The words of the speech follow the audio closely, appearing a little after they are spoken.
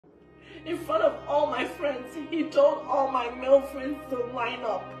In front of all my friends, he told all my male friends to line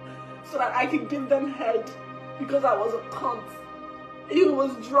up so that I could give them head because I was a cunt. He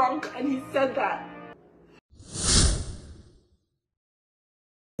was drunk and he said that.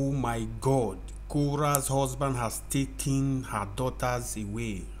 Oh my God, Kora's husband has taken her daughters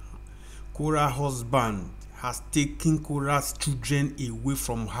away. Kora's husband has taken Kora's children away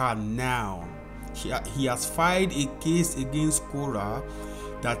from her now. He has filed a case against Kora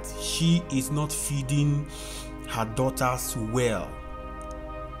that she is not feeding her daughters well.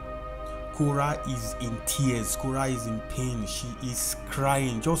 Kora is in tears. Kora is in pain. She is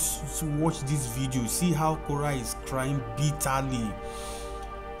crying. Just watch this video. See how Kora is crying bitterly.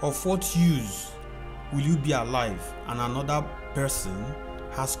 Of what use will you be alive and another person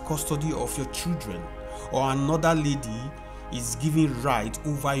has custody of your children, or another lady is giving right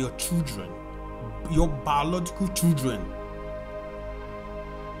over your children, your biological children?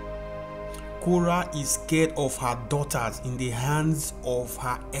 Kora is scared of her daughters in the hands of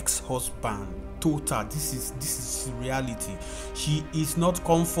her ex-husband. Total, this is reality. She is not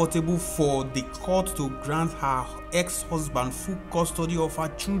comfortable for the court to grant her ex-husband full custody of her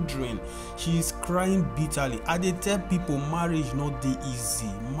children. She is crying bitterly. I dey tell people, marriage not dey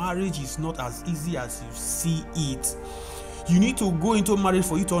easy. Marriage is not as easy as you see it. You need to go into marriage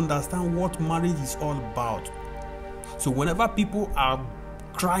for you to understand what marriage is all about. So whenever people are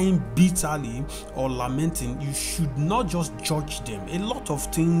crying bitterly or lamenting, you should not just judge them. A lot of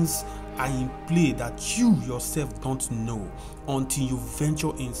things are in play that you yourself don't know until you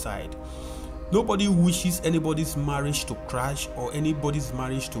venture inside. Nobody wishes anybody's marriage to crash or anybody's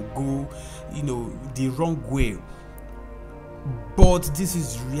marriage to go, the wrong way. But this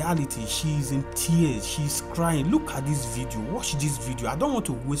is reality. She is in tears. She is crying. Look at this video. Watch this video. I don't want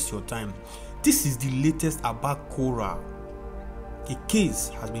to waste your time. This is the latest about Kora. A case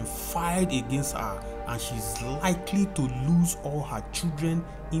has been filed against her and she's likely to lose all her children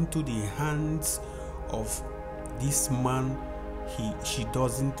into the hands of this man she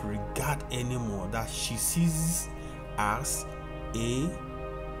doesn't regard anymore, that she sees as a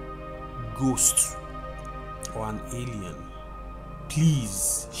ghost or an alien.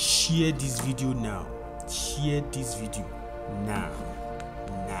 Please share this video now. Share this video now.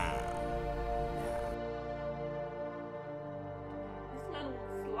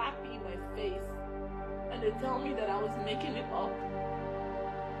 And they tell me that I was making it up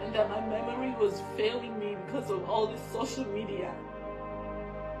and that my memory was failing me because of all this social media.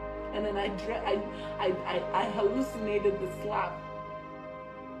 And then I hallucinated the slap.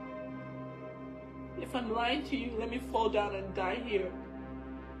 If I'm lying to you, let me fall down and die here.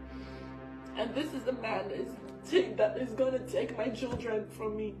 And this is the man that is going to take my children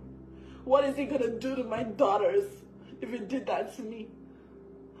from me. What is he going to do to my daughters if he did that to me?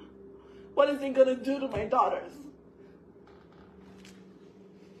 What is he going to do to my daughters?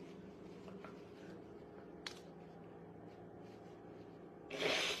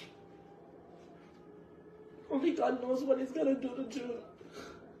 Only God knows what he's going to do to June.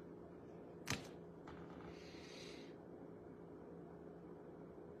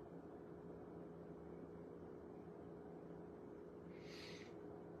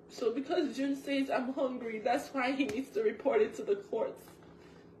 So because June says I'm hungry, that's why he needs to report it to the courts.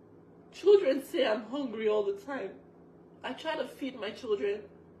 Children say I'm hungry all the time. I try to feed my children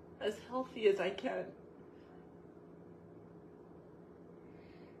as healthy as I can.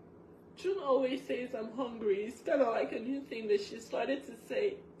 June always says I'm hungry. It's kind of like a new thing that she started to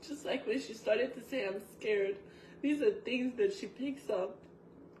say. Just like when she started to say I'm scared. These are things that she picks up.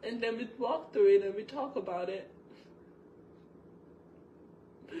 And then we walk through it and we talk about it.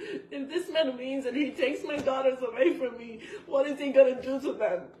 If this man wins and he takes my daughters away from me, what is he going to do to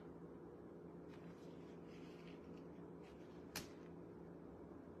them?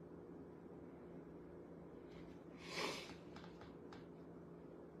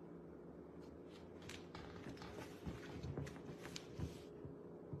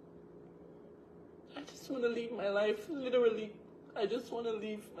 I just want to live my life, literally. I just want to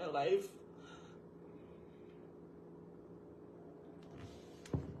live my life.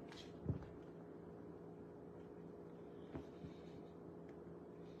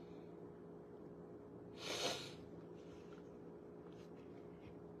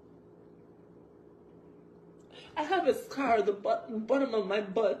 I have a scar at the bottom of my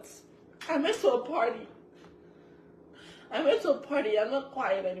butt. I went to a party. I'm not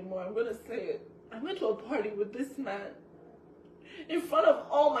quiet anymore. I'm going to say it. I went to a party with this man. In front of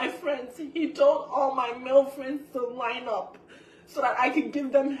all my friends, he told all my male friends to line up so that I could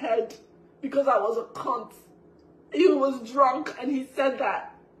give them head because I was a cunt. He was drunk and he said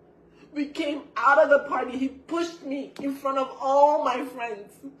that. We came out of the party. He pushed me in front of all my friends.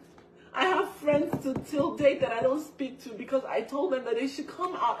 I have friends to till date that I don't speak to because I told them that they should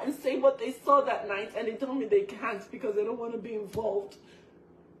come out and say what they saw that night, and they told me they can't because they don't want to be involved.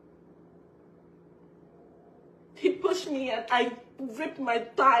 He pushed me and I ripped my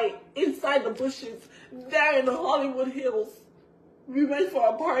thigh inside the bushes there in the Hollywood Hills. We went for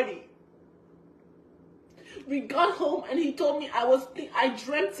a party. We got home and he told me I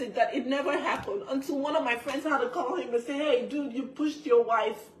dreamt it, that it never happened, until one of my friends had to call him and say, hey dude, you pushed your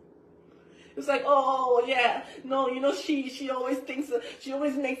wife. It's like, oh yeah, no, you know, she always thinks, she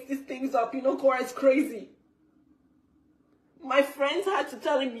always makes these things up, you know, Kora's crazy. My friends had to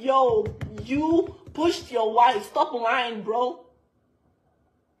tell him, yo, you pushed your wife, stop lying, bro.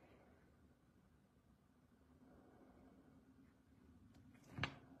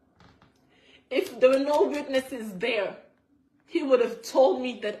 If there were no witnesses there, he would have told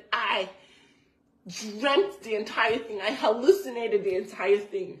me that I dreamt the entire thing. I hallucinated the entire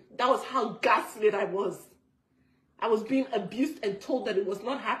thing. That was how gaslit I was. I was being abused and told that it was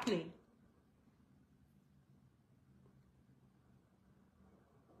not happening.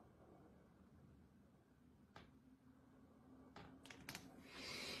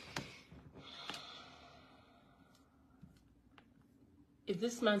 If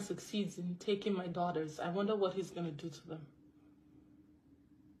this man succeeds in taking my daughters, I wonder what he's going to do to them.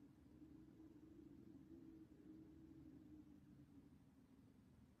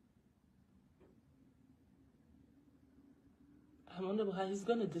 I wonder how he's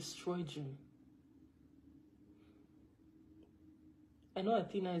going to destroy June. I know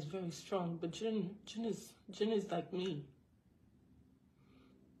Athena is very strong, but June is like me.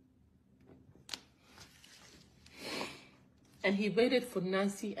 And he waited for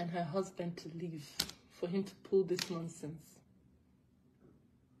Nancy and her husband to leave for him to pull this nonsense.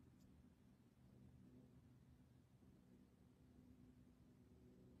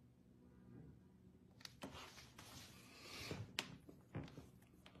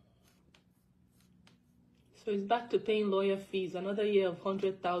 So he's back to paying lawyer fees. Another year of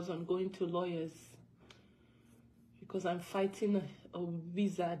 100,000 going to lawyers because I'm fighting a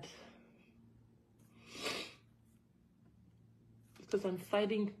wizard. Because I'm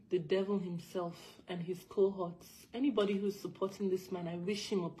fighting the devil himself and his cohorts. Anybody who's supporting this man, I wish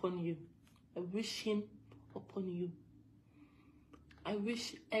him upon you. I wish him upon you. I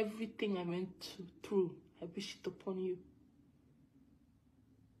wish everything I went through, I wish it upon you.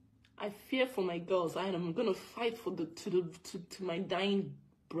 I fear for my girls. I am going to fight for to my dying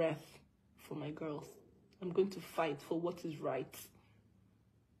breath for my girls. I'm going to fight for what is right.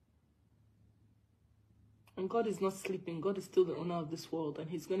 And God is not sleeping. God is still the owner of this world, and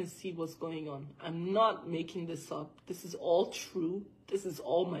he's going to see what's going on. I'm not making this up. This is all true. This is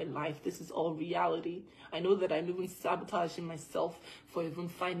all my life. This is all reality. I know that I'm even sabotaging myself for even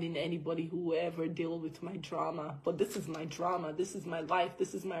finding anybody who will ever deal with my drama. But this is my drama. This is my life.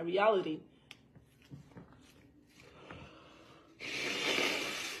 This is my reality.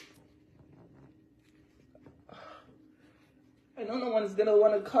 I know no one is going to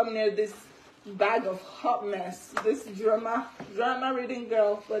want to come near this bag of hot mess, this drama reading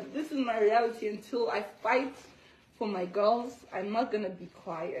girl, but this is my reality. Until I fight for my girls, I'm not gonna be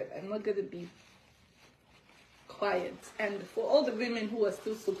quiet. I'm not gonna be quiet. And for all the women who are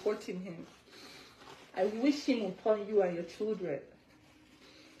still supporting him, I wish him upon you and your children.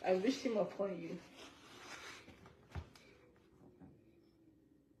 I wish him upon you.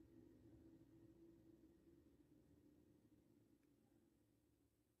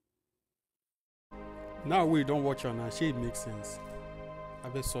 Now we don't watch on her, it makes sense. I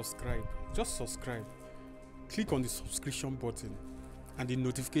will subscribe. Just subscribe. Click on the subscription button and the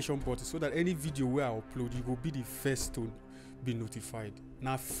notification button so that any video where I upload, you will be the first to be notified.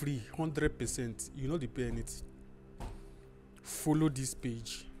 Now free, 100%. You know, they pay anything. Follow this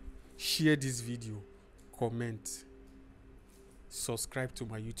page, share this video, comment, subscribe to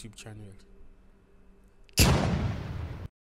my YouTube channel.